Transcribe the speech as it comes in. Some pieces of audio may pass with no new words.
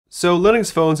So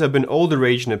Linux phones have been all the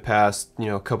rage in the past,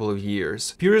 couple of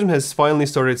years. Purism has finally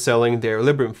started selling their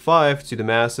Librem 5 to the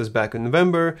masses back in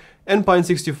November, and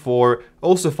Pine64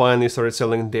 also finally started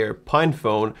selling their Pine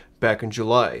phone back in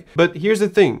July. But here's the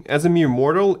thing, as a mere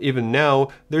mortal, even now,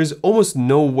 there's almost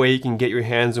no way you can get your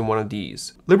hands on one of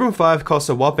these. Librem 5 costs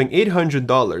a whopping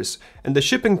 $800, and the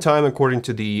shipping time, according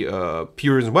to the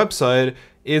Purism website,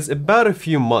 is about a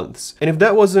few months. And if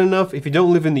that wasn't enough, if you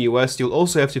don't live in the US, you'll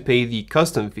also have to pay the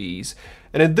custom fees.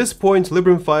 And at this point,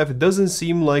 Librem 5 doesn't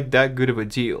seem like that good of a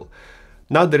deal.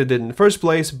 Not that it did in the first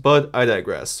place, but I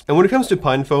digress. And when it comes to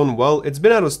PinePhone, well, it's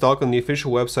been out of stock on the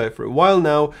official website for a while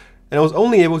now, and I was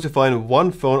only able to find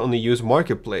one phone on the used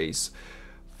marketplace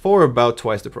for about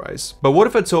twice the price. But what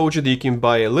if I told you that you can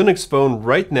buy a Linux phone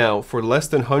right now for less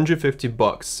than 150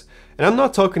 bucks? And I'm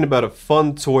not talking about a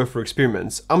fun toy for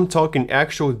experiments, I'm talking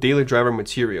actual daily driver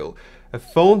material. A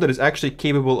phone that is actually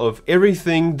capable of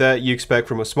everything that you expect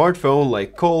from a smartphone,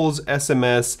 like calls,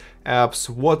 SMS, apps,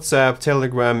 WhatsApp,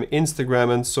 Telegram,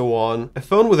 Instagram, and so on. A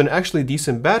phone with an actually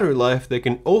decent battery life that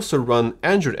can also run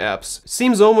Android apps.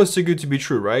 Seems almost too good to be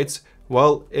true, right?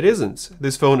 Well, it isn't.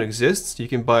 This phone exists, you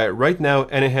can buy it right now,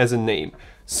 and it has a name.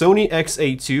 Sony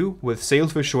XA2 with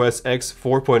Sailfish OS X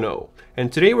 4.0. And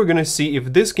today we're gonna see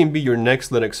if this can be your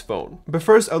next Linux phone. But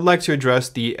first, I'd like to address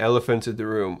the elephant in the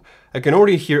room. I can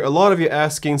already hear a lot of you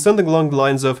asking something along the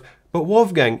lines of, but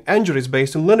Wolfgang, Android is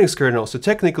based on Linux kernel, so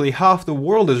technically half the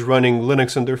world is running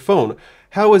Linux on their phone.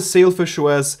 How is Sailfish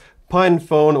OS, Pine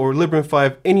phone, or Librem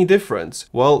 5 any different?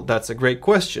 Well, that's a great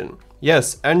question.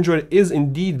 Yes, Android is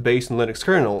indeed based on Linux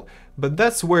kernel, but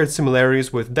that's where its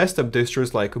similarities with desktop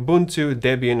distros like Ubuntu,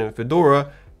 Debian, and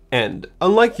Fedora end.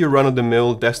 Unlike your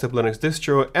run-of-the-mill desktop Linux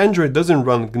distro, Android doesn't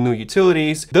run GNU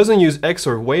utilities, doesn't use X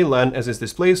or Wayland as its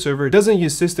display server, doesn't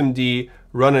use systemd,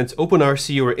 run its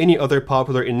OpenRC or any other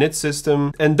popular init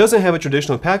system, and doesn't have a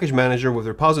traditional package manager with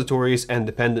repositories and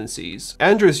dependencies.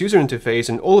 Android's user interface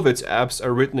and all of its apps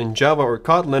are written in Java or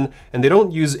Kotlin, and they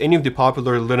don't use any of the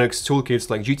popular Linux toolkits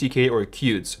like GTK or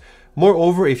Qt.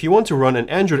 Moreover, if you want to run an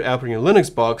Android app on your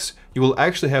Linux box, you will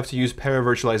actually have to use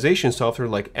para-virtualization software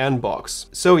like Anbox.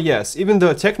 So yes, even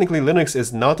though technically Linux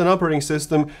is not an operating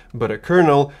system, but a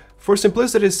kernel, for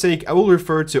simplicity's sake, I will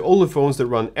refer to all the phones that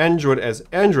run Android as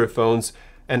Android phones,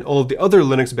 and all of the other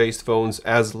Linux-based phones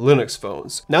as Linux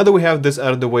phones. Now that we have this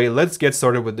out of the way, let's get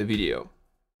started with the video.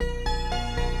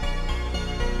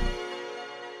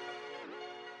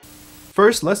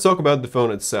 First, let's talk about the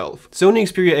phone itself. Sony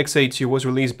Xperia X8 was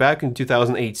released back in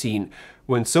 2018,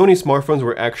 when Sony smartphones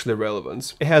were actually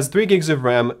relevant. It has 3 gigs of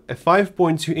RAM, a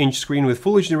 5.2-inch screen with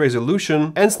Full HD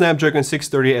resolution, and Snapdragon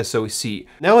 630 SoC.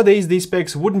 Nowadays, these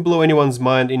specs wouldn't blow anyone's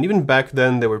mind, and even back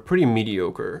then, they were pretty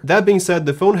mediocre. That being said,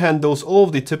 the phone handles all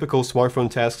of the typical smartphone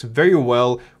tasks very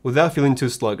well without feeling too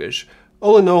sluggish.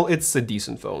 All in all, it's a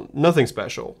decent phone, nothing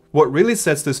special. What really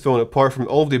sets this phone apart from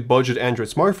all of the budget Android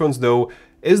smartphones though,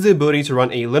 is the ability to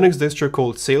run a Linux distro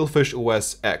called Sailfish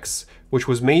OS X, which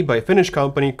was made by a Finnish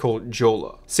company called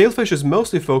Kola. Sailfish is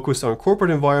mostly focused on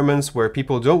corporate environments where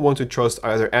people don't want to trust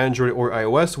either Android or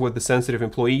iOS with the sensitive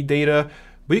employee data,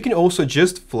 but you can also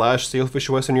just flash Sailfish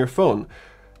OS on your phone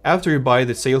after you buy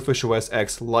the Sailfish OS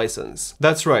X license.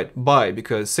 That's right, buy,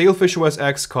 because Sailfish OS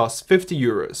X costs 50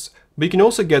 euros. But you can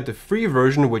also get the free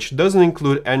version, which doesn't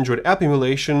include Android app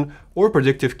emulation or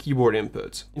predictive keyboard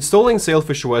input. Installing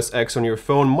Sailfish OS X on your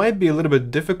phone might be a little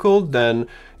bit difficult than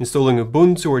installing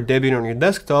Ubuntu or Debian on your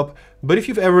desktop, but if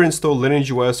you've ever installed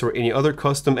Lineage OS or any other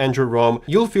custom Android ROM,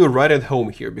 you'll feel right at home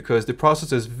here because the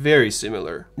process is very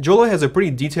similar. Kola has a pretty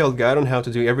detailed guide on how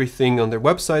to do everything on their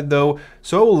website though,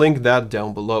 so I will link that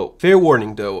down below. Fair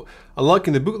warning though,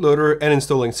 unlocking the bootloader and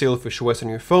installing Sailfish OS on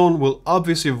your phone will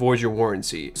obviously void your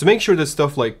warranty. So make sure that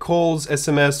stuff like calls,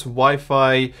 SMS,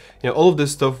 Wi-Fi, all of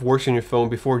this stuff works on your phone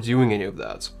before doing any of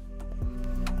that.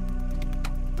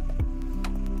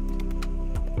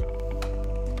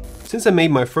 Since I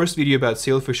made my first video about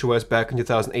Sailfish OS back in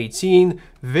 2018,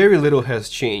 very little has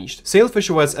changed. Sailfish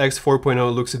OS X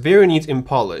 4.0 looks very neat and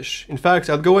polished. In fact,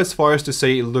 I'd go as far as to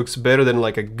say it looks better than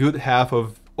like a good half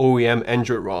of OEM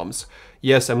Android ROMs.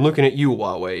 Yes, I'm looking at you,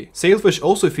 Huawei. Sailfish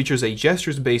also features a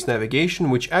gestures-based navigation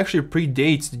which actually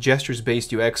predates the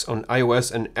gestures-based UX on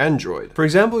iOS and Android. For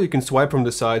example, you can swipe from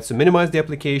the sides to minimize the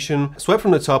application, swipe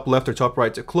from the top left or top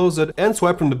right to close it, and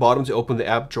swipe from the bottom to open the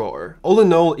app drawer. All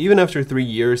in all, even after 3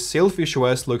 years, Sailfish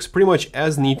OS looks pretty much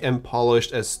as neat and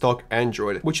polished as stock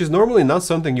Android, which is normally not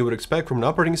something you would expect from an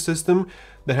operating system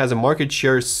that has a market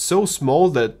share so small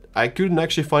that I couldn't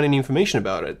actually find any information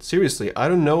about it. Seriously, I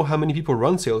don't know how many people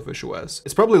run Sailfish OS.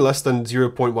 It's probably less than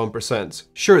 0.1%.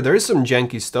 Sure, there is some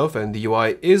janky stuff and the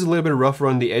UI is a little bit rougher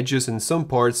on the edges in some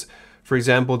parts, For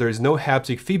example, there is no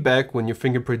haptic feedback when your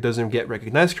fingerprint doesn't get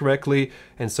recognized correctly,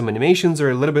 and some animations are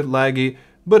a little bit laggy,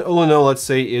 but all in all, let's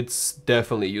say it's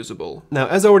definitely usable. Now,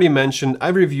 as I already mentioned, I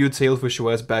reviewed Sailfish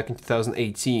OS back in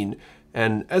 2018,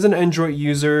 and as an Android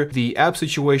user, the app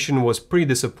situation was pretty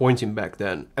disappointing back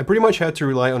then. I pretty much had to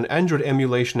rely on Android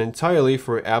emulation entirely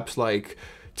for apps like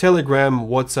Telegram,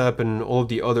 WhatsApp, and all of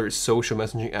the other social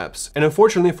messaging apps. And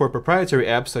unfortunately for proprietary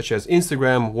apps such as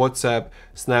Instagram, WhatsApp,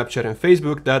 Snapchat, and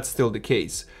Facebook, that's still the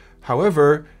case.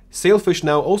 However, Sailfish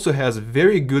now also has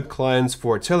very good clients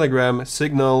for Telegram,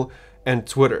 Signal, and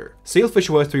Twitter. Sailfish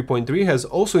OS 3.3 has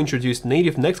also introduced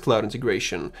native Nextcloud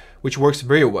integration, which works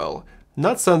very well.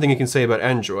 Not something you can say about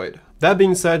Android. That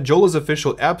being said, Jola's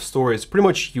official app store is pretty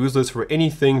much useless for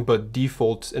anything but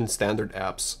default and standard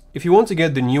apps. If you want to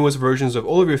get the newest versions of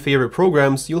all of your favorite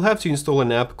programs, you'll have to install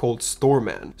an app called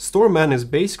Storeman. Storeman is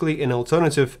basically an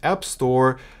alternative app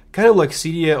store, kind of like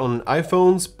Cydia on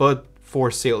iPhones, but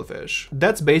for Sailfish.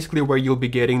 That's basically where you'll be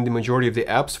getting the majority of the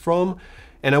apps from.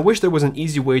 And I wish there was an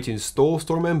easy way to install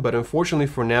Storeman, but unfortunately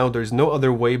for now, there's no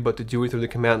other way but to do it through the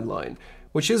command line,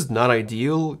 which is not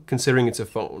ideal considering it's a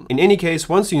phone. In any case,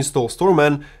 once you install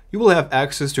Storeman, you will have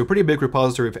access to a pretty big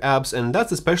repository of apps, and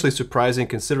that's especially surprising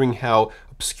considering how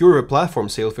obscure a platform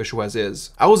Sailfish OS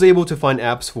is. I was able to find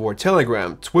apps for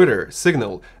Telegram, Twitter,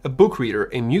 Signal, a book reader,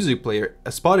 a music player, a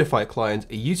Spotify client,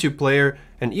 a YouTube player,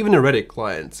 and even a Reddit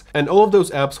client. And all of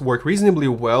those apps work reasonably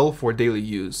well for daily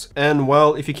use. And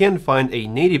while if you can't find a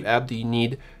native app that you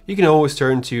need, you can always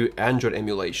turn to Android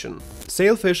emulation.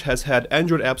 Sailfish has had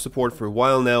Android app support for a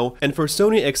while now, and for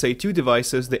Sony XA2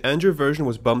 devices, the Android version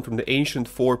was bumped from the ancient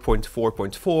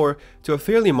 4.4.4 to a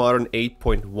fairly modern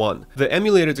 8.1. The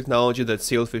emulator technology that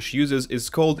Sailfish uses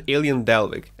is called Alien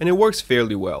Dalvik, and it works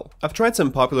fairly well. I've tried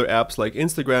some popular apps like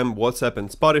Instagram, WhatsApp, and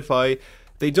Spotify.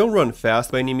 They don't run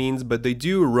fast by any means, but they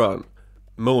do run.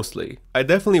 Mostly. I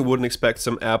definitely wouldn't expect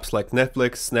some apps like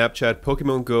Netflix, Snapchat,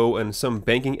 Pokemon Go, and some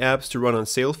banking apps to run on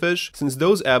Sailfish, since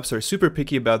those apps are super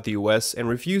picky about the OS and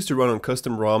refuse to run on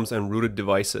custom ROMs and rooted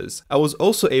devices. I was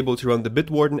also able to run the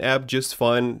Bitwarden app just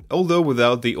fine, although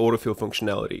without the autofill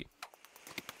functionality.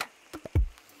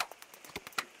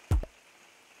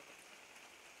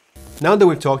 Now that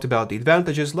we've talked about the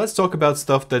advantages, let's talk about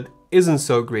stuff that isn't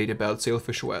so great about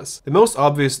Sailfish OS. The most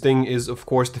obvious thing is, of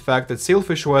course, the fact that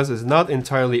Sailfish OS is not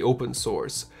entirely open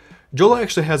source. Jola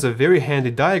actually has a very handy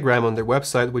diagram on their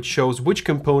website which shows which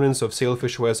components of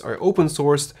Sailfish OS are open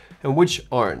sourced and which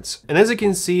aren't. And as you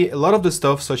can see, a lot of the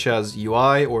stuff such as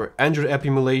UI or Android app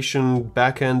emulation,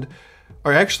 backend,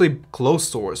 are actually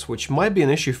closed source, which might be an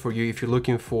issue for you if you're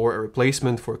looking for a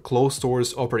replacement for closed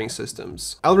source operating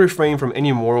systems. I'll refrain from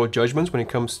any moral judgments when it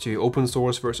comes to open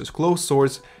source versus closed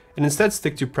source, and instead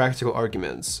stick to practical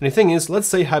arguments. And the thing is, let's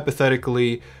say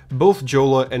hypothetically, both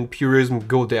Jola and Purism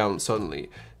go down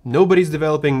suddenly. Nobody's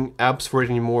developing apps for it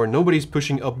anymore, nobody's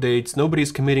pushing updates,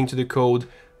 nobody's committing to the code,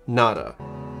 nada.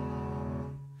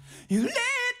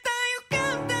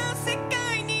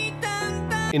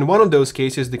 In one of those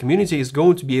cases, the community is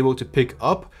going to be able to pick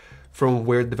up from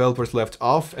where developers left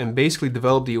off and basically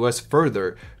develop the OS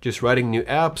further, just writing new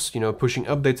apps, pushing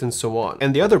updates and so on.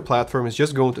 And the other platform is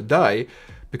just going to die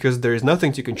because there is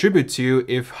nothing to contribute to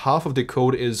if half of the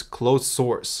code is closed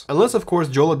source. Unless, of course,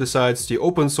 Jola decides to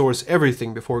open source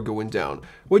everything before going down,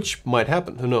 which might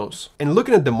happen, who knows. And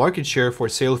looking at the market share for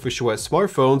Sailfish OS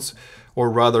smartphones,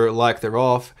 or rather lack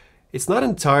thereof, it's not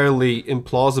entirely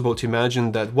implausible to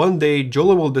imagine that one day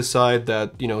Jola will decide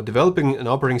that, developing an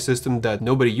operating system that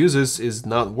nobody uses is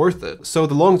not worth it. So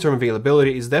the long-term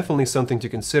availability is definitely something to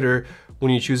consider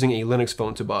when you're choosing a Linux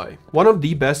phone to buy. One of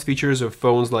the best features of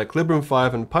phones like Librem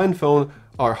 5 and PinePhone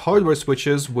are hardware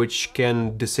switches which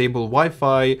can disable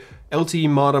Wi-Fi, LTE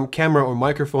modem, camera, or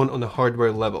microphone on the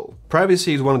hardware level.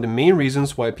 Privacy is one of the main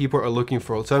reasons why people are looking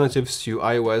for alternatives to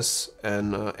iOS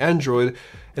and Android,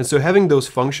 and so having those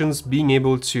functions, being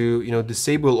able to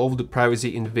disable all of the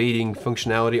privacy invading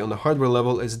functionality on the hardware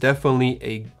level is definitely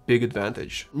a big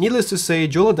advantage. Needless to say,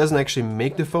 Jola doesn't actually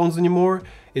make the phones anymore,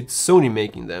 it's Sony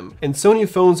making them. And Sony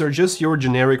phones are just your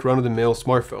generic run-of-the-mill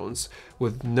smartphones,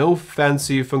 with no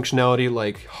fancy functionality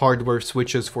like hardware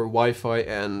switches for Wi-Fi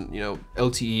and,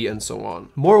 LTE and so on.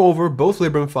 Moreover, both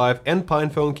Librem 5 and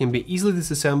PinePhone can be easily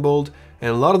disassembled, and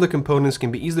a lot of the components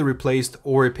can be easily replaced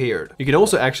or repaired. You can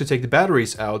also actually take the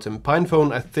batteries out, and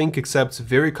PinePhone I think accepts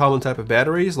very common type of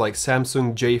batteries like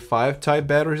Samsung J5 type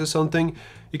batteries or something.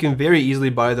 You can very easily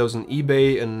buy those on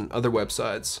eBay and other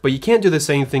websites. But you can't do the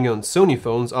same thing on Sony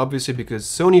phones, obviously, because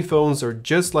Sony phones are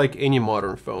just like any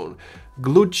modern phone,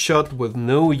 glued shut with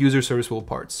no user serviceable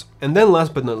parts. And then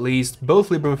last but not least, both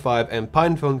Librem 5 and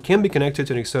PinePhone can be connected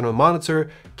to an external monitor,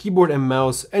 keyboard and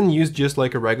mouse, and used just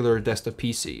like a regular desktop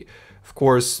PC. Of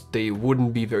course, they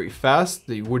wouldn't be very fast,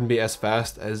 they wouldn't be as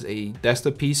fast as a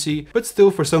desktop PC, but still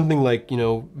for something like,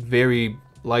 very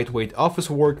lightweight office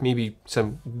work, maybe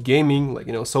some gaming like,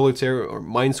 Solitaire or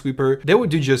Minesweeper, they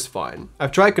would do just fine.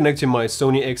 I've tried connecting my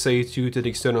Sony XA2 to the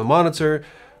external monitor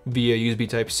via USB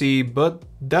Type-C, but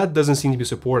that doesn't seem to be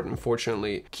supported,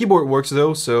 unfortunately. Keyboard works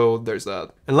though, so there's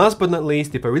that. And last but not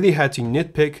least, if I really had to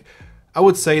nitpick, I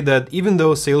would say that even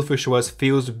though Sailfish OS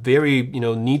feels very,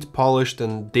 neat, polished,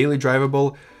 and daily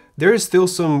drivable, there is still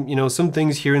some, some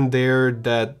things here and there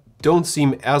that don't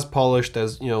seem as polished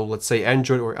as, let's say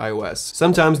Android or iOS.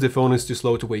 Sometimes the phone is too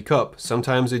slow to wake up,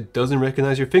 sometimes it doesn't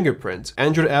recognize your fingerprint.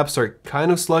 Android apps are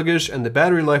kind of sluggish and the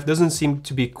battery life doesn't seem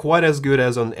to be quite as good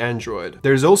as on Android.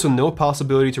 There's also no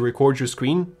possibility to record your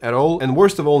screen at all, and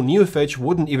worst of all, NeoFetch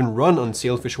wouldn't even run on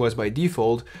Sailfish OS by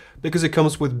default, because it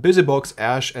comes with BusyBox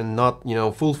Ash and not,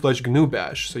 full-fledged GNU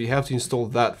Bash, so you have to install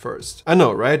that first. I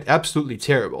know, right? Absolutely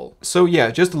terrible. So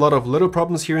yeah, just a lot of little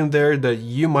problems here and there that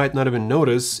you might not even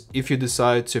notice if you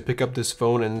decide to pick up this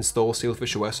phone and install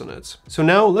Sailfish OS on it. So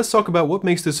now let's talk about what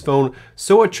makes this phone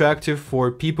so attractive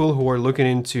for people who are looking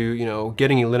into,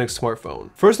 getting a Linux smartphone.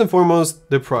 First and foremost,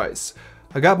 the price.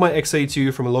 I got my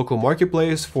XA2 from a local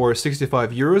marketplace for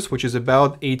 65 euros, which is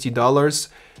about $80.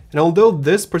 And although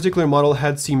this particular model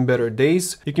had seen better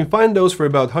days, you can find those for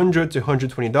about $100 to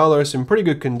 $120 in pretty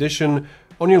good condition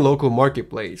on your local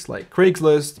marketplace like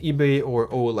Craigslist, eBay, or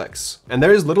OLX. And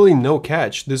there is literally no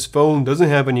catch. This phone doesn't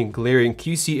have any glaring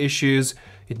QC issues,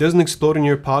 it doesn't explode in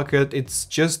your pocket, it's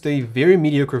just a very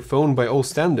mediocre phone by all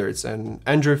standards, and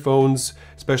Android phones,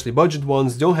 especially budget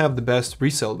ones, don't have the best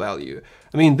resale value.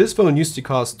 I mean, this phone used to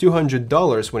cost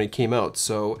 $200 when it came out,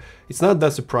 so it's not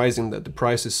that surprising that the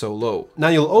price is so low. Now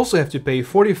you'll also have to pay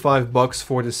 $45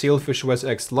 for the Sailfish OS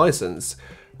X license,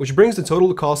 which brings the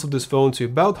total cost of this phone to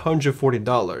about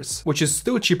 $140, which is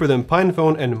still cheaper than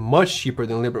PinePhone and much cheaper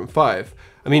than Librem 5.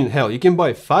 I mean, hell, you can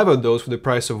buy 5 of those for the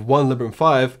price of one Librem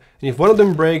 5, and if one of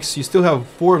them breaks, you still have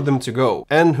 4 of them to go.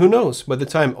 And who knows, by the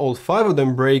time all 5 of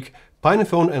them break,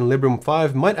 PinePhone and Librem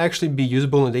 5 might actually be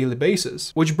usable on a daily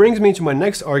basis. Which brings me to my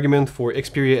next argument for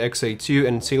Xperia X8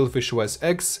 and Sailfish OS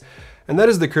X, and that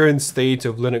is the current state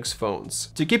of Linux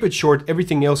phones. To keep it short,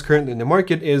 everything else currently in the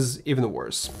market is even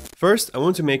worse. First, I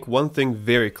want to make one thing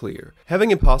very clear.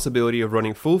 Having a possibility of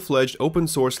running full-fledged open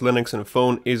source Linux on a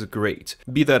phone is great,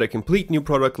 be that a complete new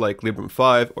product like Librem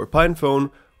 5 or PinePhone,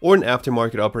 or an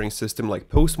aftermarket operating system like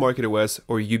Postmarket OS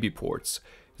or UBports.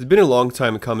 It's been a long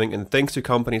time coming, and thanks to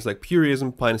companies like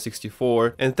Purism,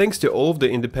 Pine64, and thanks to all of the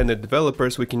independent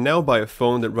developers, we can now buy a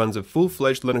phone that runs a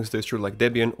full-fledged Linux distro like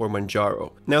Debian or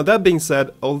Manjaro. Now that being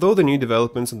said, although the new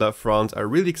developments on that front are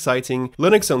really exciting,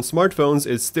 Linux on smartphones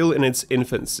is still in its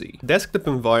infancy. Desktop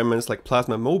environments like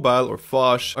Plasma Mobile or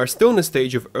Phosh are still in a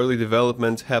stage of early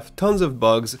development, have tons of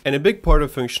bugs, and a big part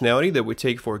of functionality that we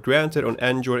take for granted on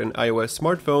Android and iOS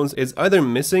smartphones is either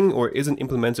missing or isn't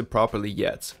implemented properly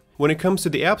yet. When it comes to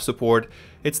the app support,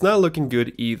 it's not looking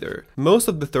good either. Most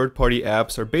of the third-party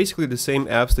apps are basically the same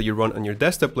apps that you run on your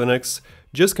desktop Linux,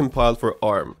 just compiled for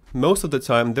ARM. Most of the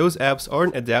time, those apps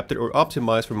aren't adapted or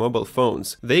optimized for mobile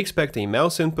phones. They expect a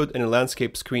mouse input and a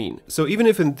landscape screen. So even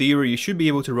if in theory you should be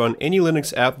able to run any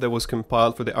Linux app that was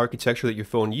compiled for the architecture that your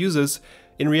phone uses,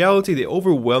 in reality the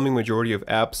overwhelming majority of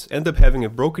apps end up having a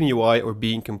broken UI or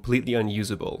being completely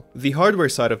unusable. The hardware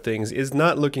side of things is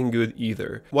not looking good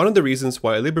either. One of the reasons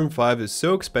why Librem 5 is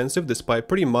so expensive despite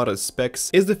pretty modest specs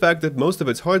is the fact that most of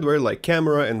its hardware like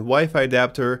camera and Wi-Fi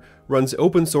adapter runs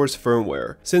open source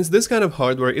firmware. Since this kind of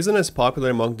hardware isn't as popular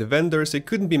among the vendors, it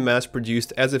couldn't be mass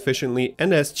produced as efficiently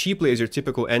and as cheaply as your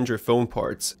typical Android phone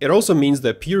parts. It also means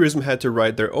that Purism had to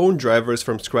write their own drivers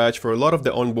from scratch for a lot of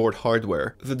the onboard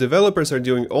hardware. The developers are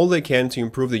doing all they can to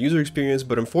improve the user experience,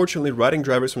 but unfortunately writing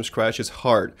drivers from scratch is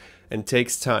hard and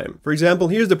takes time. For example,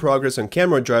 here's the progress on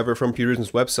camera driver from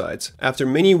Purism's website. After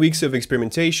many weeks of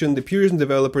experimentation, the Purism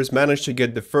developers managed to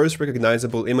get the first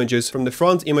recognizable images from the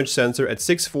front image sensor at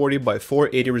 640 by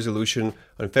 480 resolution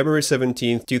on February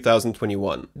 17,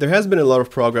 2021. There has been a lot of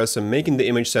progress on making the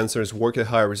image sensors work at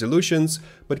higher resolutions,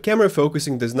 but camera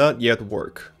focusing does not yet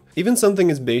work. Even something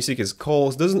as basic as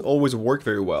calls doesn't always work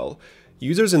very well.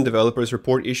 Users and developers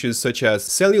report issues such as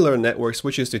cellular network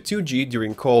switches to 2G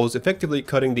during calls, effectively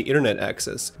cutting the internet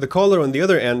access. The caller on the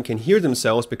other end can hear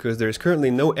themselves because there is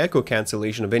currently no echo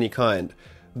cancellation of any kind.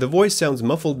 The voice sounds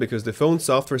muffled because the phone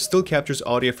software still captures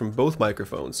audio from both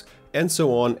microphones, and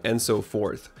so on and so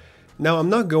forth. Now, I'm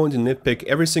not going to nitpick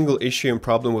every single issue and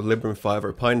problem with Librem 5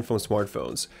 or PinePhone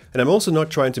smartphones, and I'm also not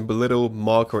trying to belittle,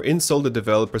 mock, or insult the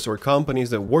developers or companies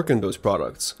that work on those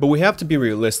products. But we have to be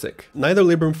realistic. Neither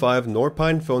Librem 5 nor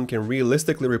PinePhone can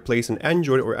realistically replace an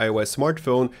Android or iOS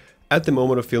smartphone at the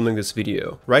moment of filming this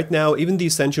video. Right now, even the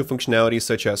essential functionalities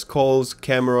such as calls,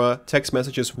 camera, text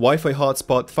messages, Wi-Fi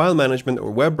hotspot, file management, or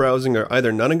web browsing are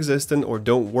either non-existent or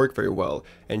don't work very well,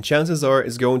 and chances are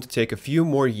it's going to take a few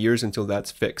more years until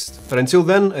that's fixed. But until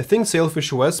then, I think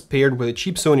Sailfish OS paired with a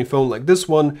cheap Sony phone like this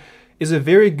one is a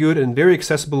very good and very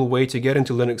accessible way to get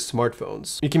into Linux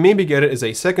smartphones. You can maybe get it as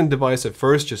a second device at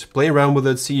first, just play around with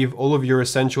it, see if all of your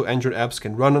essential Android apps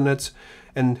can run on it,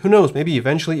 and who knows, maybe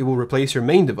eventually it will replace your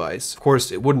main device. Of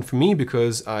course, it wouldn't for me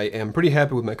because I am pretty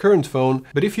happy with my current phone,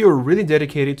 but if you're really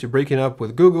dedicated to breaking up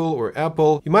with Google or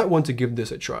Apple, you might want to give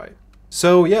this a try.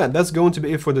 So yeah, that's going to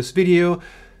be it for this video.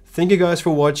 Thank you guys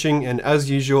for watching, and as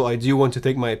usual, I do want to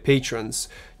thank my patrons: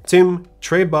 Tim,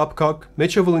 Trey Babcock,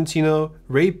 Mitchell Valentino,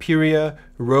 Ray Piria,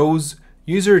 Rose,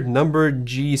 user number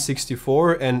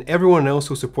G64, and everyone else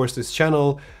who supports this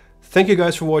channel. Thank you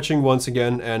guys for watching once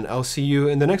again, and I'll see you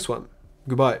in the next one.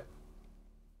 Goodbye.